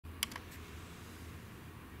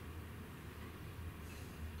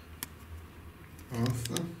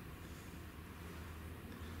Arthur.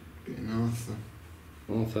 Getting Arthur.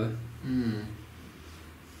 Arthur? Hmm.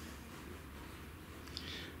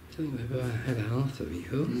 I don't think we've ever had Arthur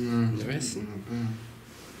before. No. The rest. Not bad.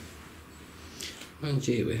 Mind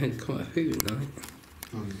you, we had quite a few tonight.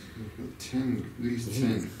 Oh, we've got 10, at least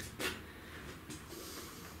 10.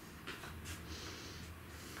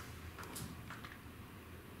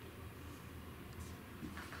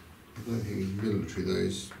 I don't think he's military though,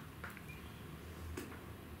 he's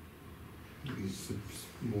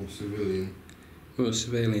more civilian. More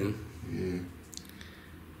civilian. Yeah.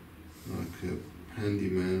 Like a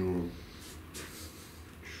handyman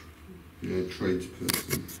or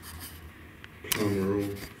tradesperson, plumber or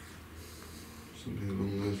something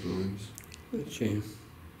along those lines. Thank you.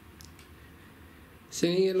 Is there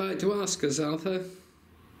anything you'd like to ask us, Arthur?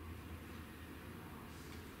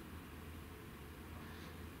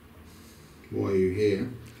 Why are you here?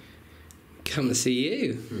 Come to see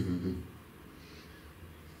you.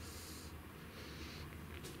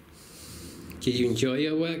 Did you enjoy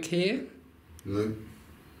your work here? No.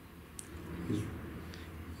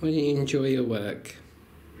 Why do you enjoy your work?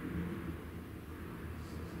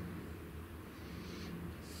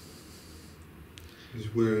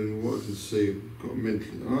 He's wearing what I can see. I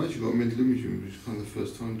actually got a mental imaging, which is kind of the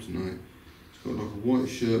first time tonight. He's got like a white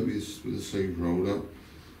shirt with the sleeves rolled up,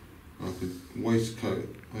 like a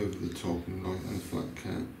waistcoat over the top, and a flat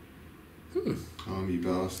cap. Army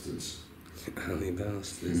bastards. Army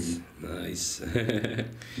bastards. Nice.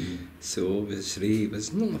 So obviously he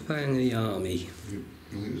was not a fan of the army.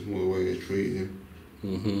 I think it was more the way they treated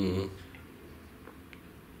him.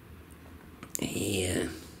 Yeah.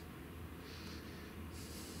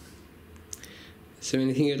 Is there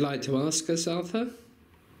anything you'd like to ask us, Arthur?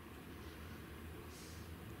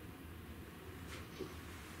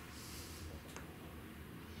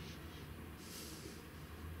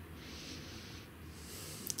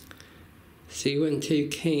 So you weren't too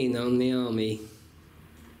keen on the army?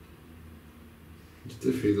 It's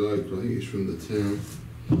definitely local. I think he's from the town.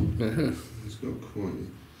 He's got quite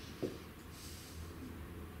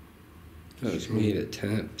that was me that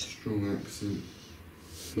tapped. Strong accent.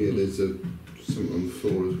 Yeah, there's something on the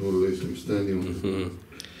floor as well, Lucy. I'm standing on.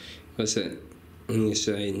 What's it? When you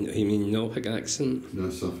say, you mean Norfolk accent? No,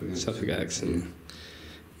 Suffolk accent. Suffolk accent.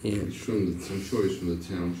 Yeah. He's from the, I'm sure he's from the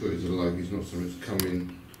town. I'm sure he's alive. He's not someone who's come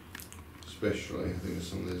in specially. I think it's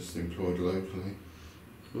someone that's just employed locally.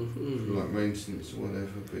 For like maintenance or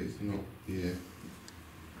whatever, but he's not, yeah.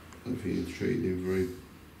 I don't think he's treated him very,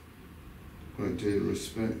 great deal of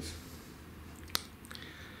respect.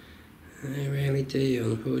 I really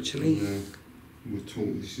do, unfortunately. No, we're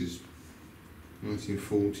taught this is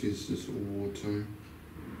 1940s, the sort of wartime.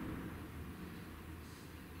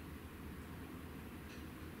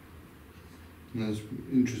 And that's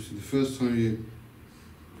interesting. The first time you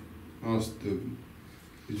asked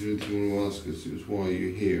is there anything you want to ask us, it was why are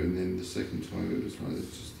you here, and then the second time it was like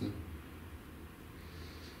it's just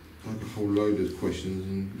like a whole load of questions,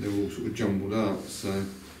 and they were all sort of jumbled up, so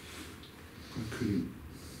I couldn't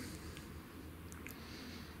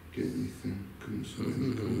get anything, couldn't sort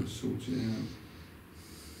it out.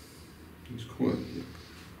 It's quite,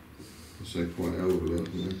 I'd say quite elderly, I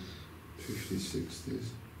don't know, 50s, 60s.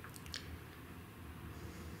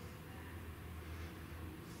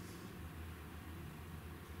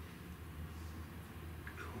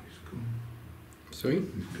 Sorry?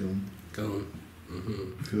 He's gone. Gone. I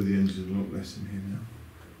feel the engine's a lot less in here now.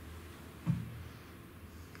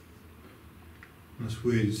 That's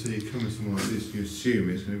weird, you see, you come with something like this, you assume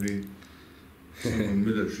it's going to be someone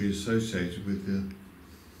military associated with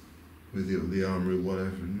the army or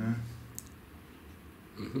whatever, no?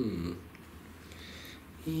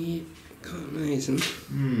 Yeah, quite amazing.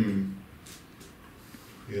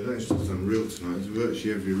 Yeah, that's just unreal tonight.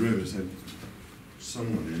 Virtually every room has had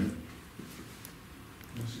someone in it.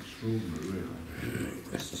 That's extraordinary, really.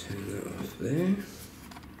 Let's turn that off there.